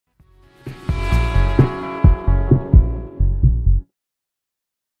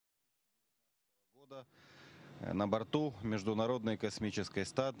На борту Международной космической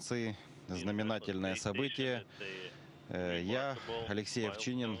станции знаменательное событие. Я, Алексей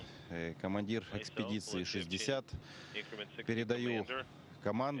Овтчinin, командир экспедиции 60, передаю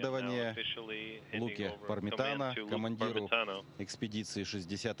командование Луке Пармитано, командиру экспедиции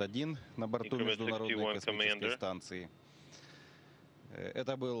 61 на борту Международной космической станции.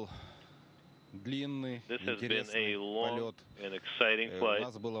 Это был длинный, интересный полет. У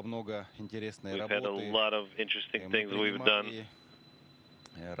нас было много интересной работы. Мы принимали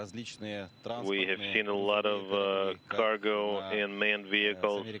различные транспортные грузовые корабли с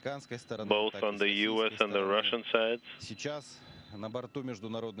американской стороны, так и с российской стороны. Сейчас на борту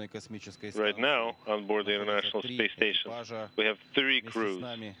Международной космической станции находятся 3 экипажа. Вместе с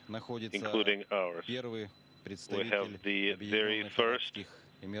нами находится первый представитель Объединенных Арабских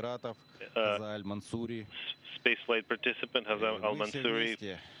Эмиратов Хаза Аль-Мансури. Вы все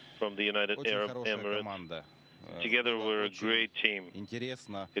вместе очень хорошая команда. Together we're a great team.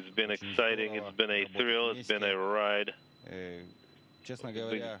 It's been exciting, it's been a thrill, it's been a ride.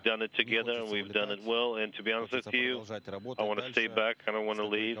 We've done it together and we've done it well, and to be honest with you, I want to stay back, I don't want to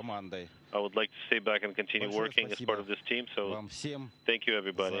leave. I would like to stay back and continue working as part of this team, so thank you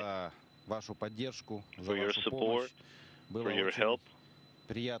everybody for your support, for your help.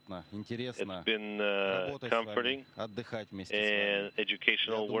 It's been comforting and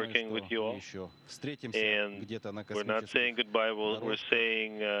educational working with you all. And we're not saying goodbye, we're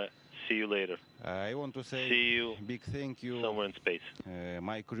saying see you later. I want to say see you big thank you somewhere in space.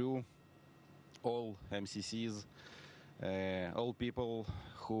 My crew, all MCCs, all people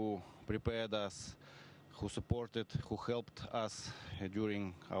who prepared us, who supported, who helped us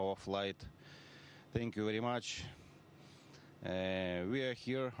during our flight. Thank you very much. We are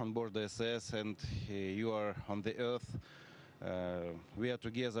here on board the SS and you are on the Earth. We are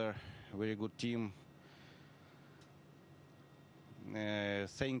together, very good team.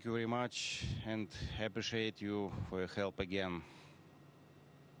 Thank you very much and I appreciate you for your help again.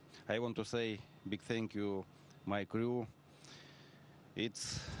 I want to say big thank you, my crew.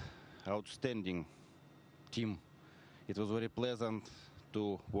 It's outstanding team. It was very pleasant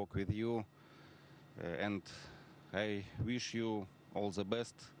to work with you and I wish you all the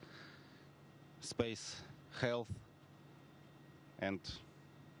best, space, health, and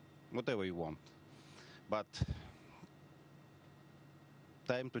whatever you want. But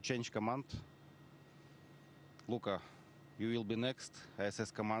time to change command. Luca, you will be next, ISS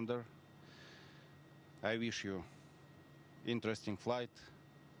commander. I wish you interesting flight,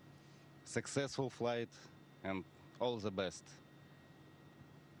 successful flight, and all the best.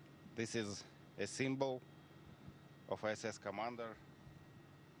 This is a symbol of ISS commander.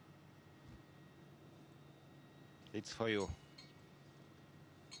 It's for you.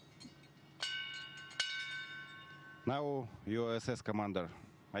 Now you're ISS commander.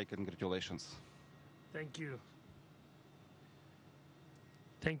 My congratulations. Thank you.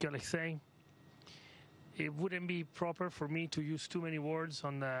 Thank you, Alexei. It wouldn't be proper for me to use too many words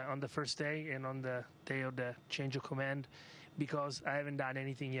on the first day and on the day of the change of command because I haven't done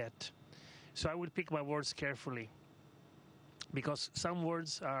anything yet. So I will pick my words carefully, because some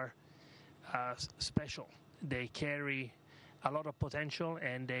words are special. They carry a lot of potential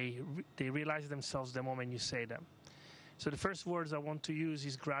and they realize themselves the moment you say them. So the first words I want to use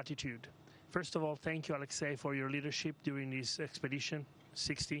is gratitude. First of all, thank you, Alexei, for your leadership during this expedition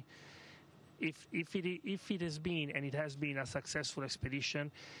 60. If it has been, and it has been, a successful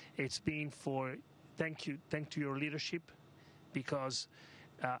expedition, it's been for thank to your leadership, because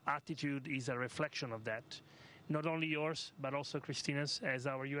attitude is a reflection of that. Not only yours, but also Christina's as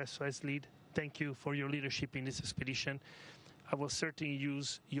our USOS lead. Thank you for your leadership in this expedition. I will certainly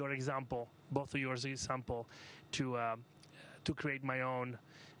use your example, both of yours example, to create my own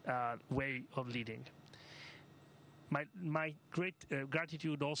way of leading. My great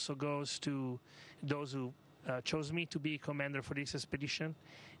gratitude also goes to those who chose me to be commander for this expedition,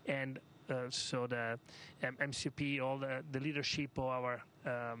 and so the MCP, all the leadership of our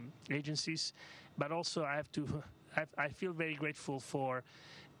agencies. But also I feel very grateful for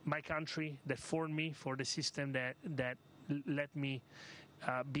my country that formed me, for the system that let me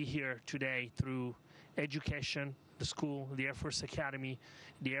be here today through education, the school, the Air Force Academy,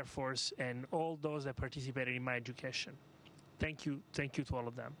 the Air Force, and all those that participated in my education. Thank you to all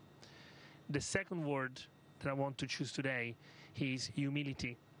of them. The second word that I want to choose today is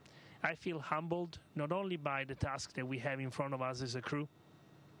humility. I feel humbled not only by the task that we have in front of us as a crew,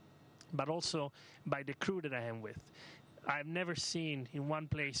 but also by the crew that I am with. I've never seen in one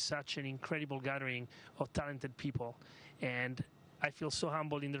place such an incredible gathering of talented people, and I feel so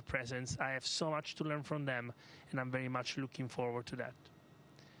humbled in their presence. I have so much to learn from them, and I'm very much looking forward to that.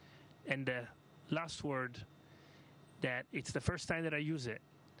 And the last word, that it's the first time that I use it,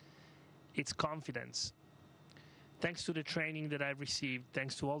 it's confidence. Thanks to the training that I've received,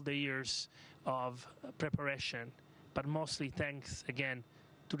 thanks to all the years of preparation, but mostly thanks, again,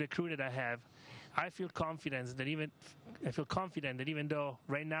 to the crew that I have, I feel confident that even though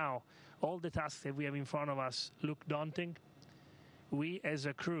right now all the tasks that we have in front of us look daunting, we as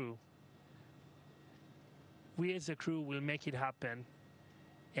a crew will make it happen.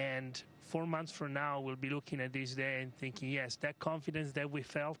 And 4 months from now, we'll be looking at this day and thinking, yes, that confidence that we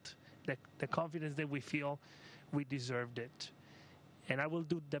felt, the confidence that we feel, we deserved it. And I will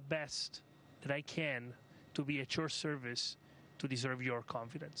do the best that I can to be at your service to deserve your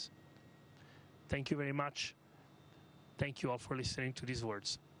confidence. Thank you very much. Thank you all for listening to these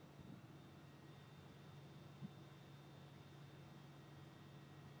words.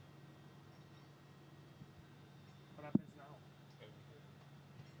 What happens now?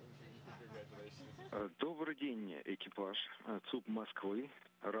 Добрый день, экипаж ЦУП Москвы.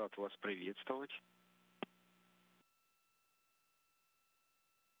 Рад вас приветствовать.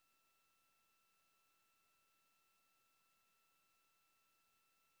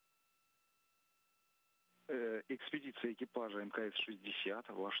 Экспедиция экипажа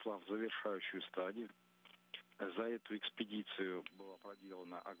МКС-60 вошла в завершающую стадию. За эту экспедицию была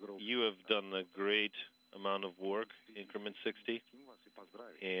проделана огромная... You have done a great amount of work, Increment 60.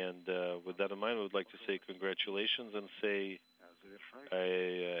 And with that in mind, I would like to say congratulations and say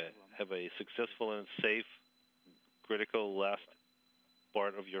I have a successful and safe, critical last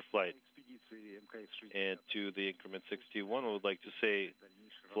part of your flight. And to the Increment 61, I would like to say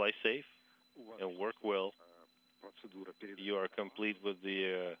fly safe and work well. You are complete with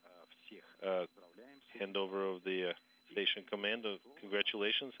the handover of the station command.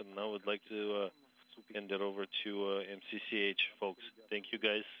 Congratulations, and now I would like to hand it over to MCCH folks. Thank you,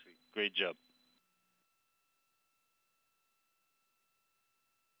 guys. Great job.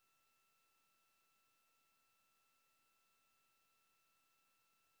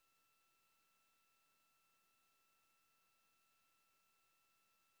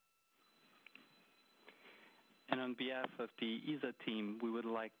 And on behalf of the ESA team, we would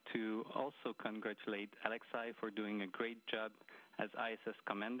like to also congratulate Aleksei for doing a great job as ISS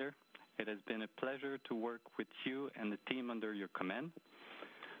commander. It has been a pleasure to work with you and the team under your command.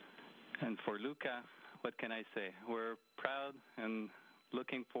 And for Luca, what can I say? We're proud and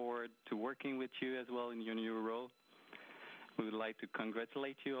looking forward to working with you as well in your new role. We would like to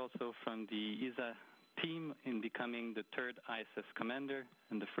congratulate you also from the ESA team in becoming the third ISS commander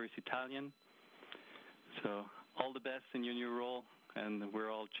and the first Italian. So all the best in your new role, and we're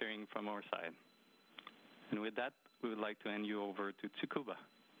all cheering from our side. And with that, we would like to hand you over to Tsukuba.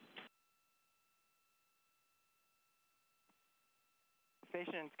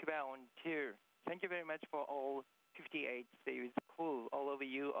 Station Tsukuba on 2. Thank you very much for all 58 series crew. All of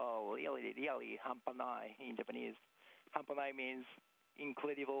you are really hampanai in Japanese. Hampanai means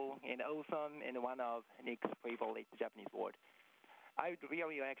incredible and awesome, and one of Nick's favorite Japanese word. I would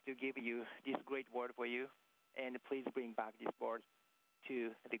really like to give you this great word for you, and please bring back this word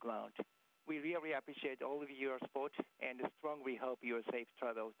to the ground. We really appreciate all of your support and strongly hope your safe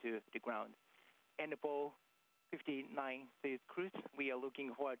travel to the ground. And for 59 series crews, we are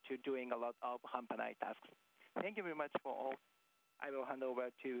looking forward to doing a lot of hampanai tasks. Thank you very much for all. I will hand over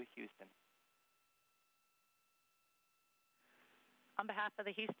to Houston. On behalf of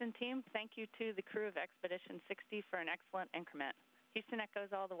the Houston team, thank you to the crew of Expedition 60 for an excellent increment. Houston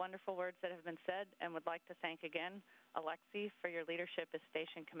echoes all the wonderful words that have been said and would like to thank again Aleksei for your leadership as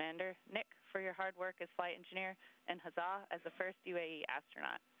station commander, Nick for your hard work as flight engineer, and Hazza as the first UAE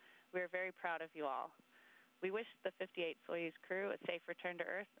astronaut. We are very proud of you all. We wish the 58 Soyuz crew a safe return to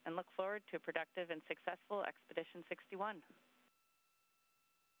Earth and look forward to a productive and successful Expedition 61.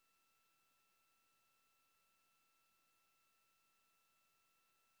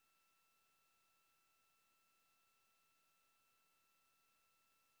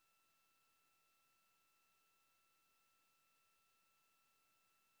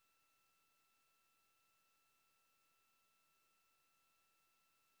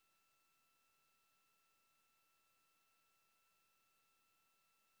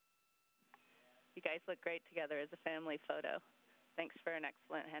 You guys look great together as a family photo. Thanks for an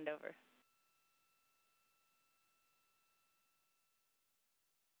excellent handover.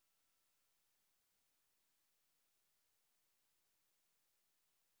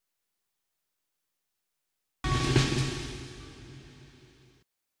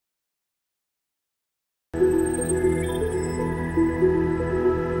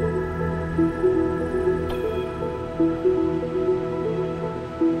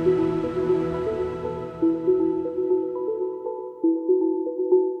 you.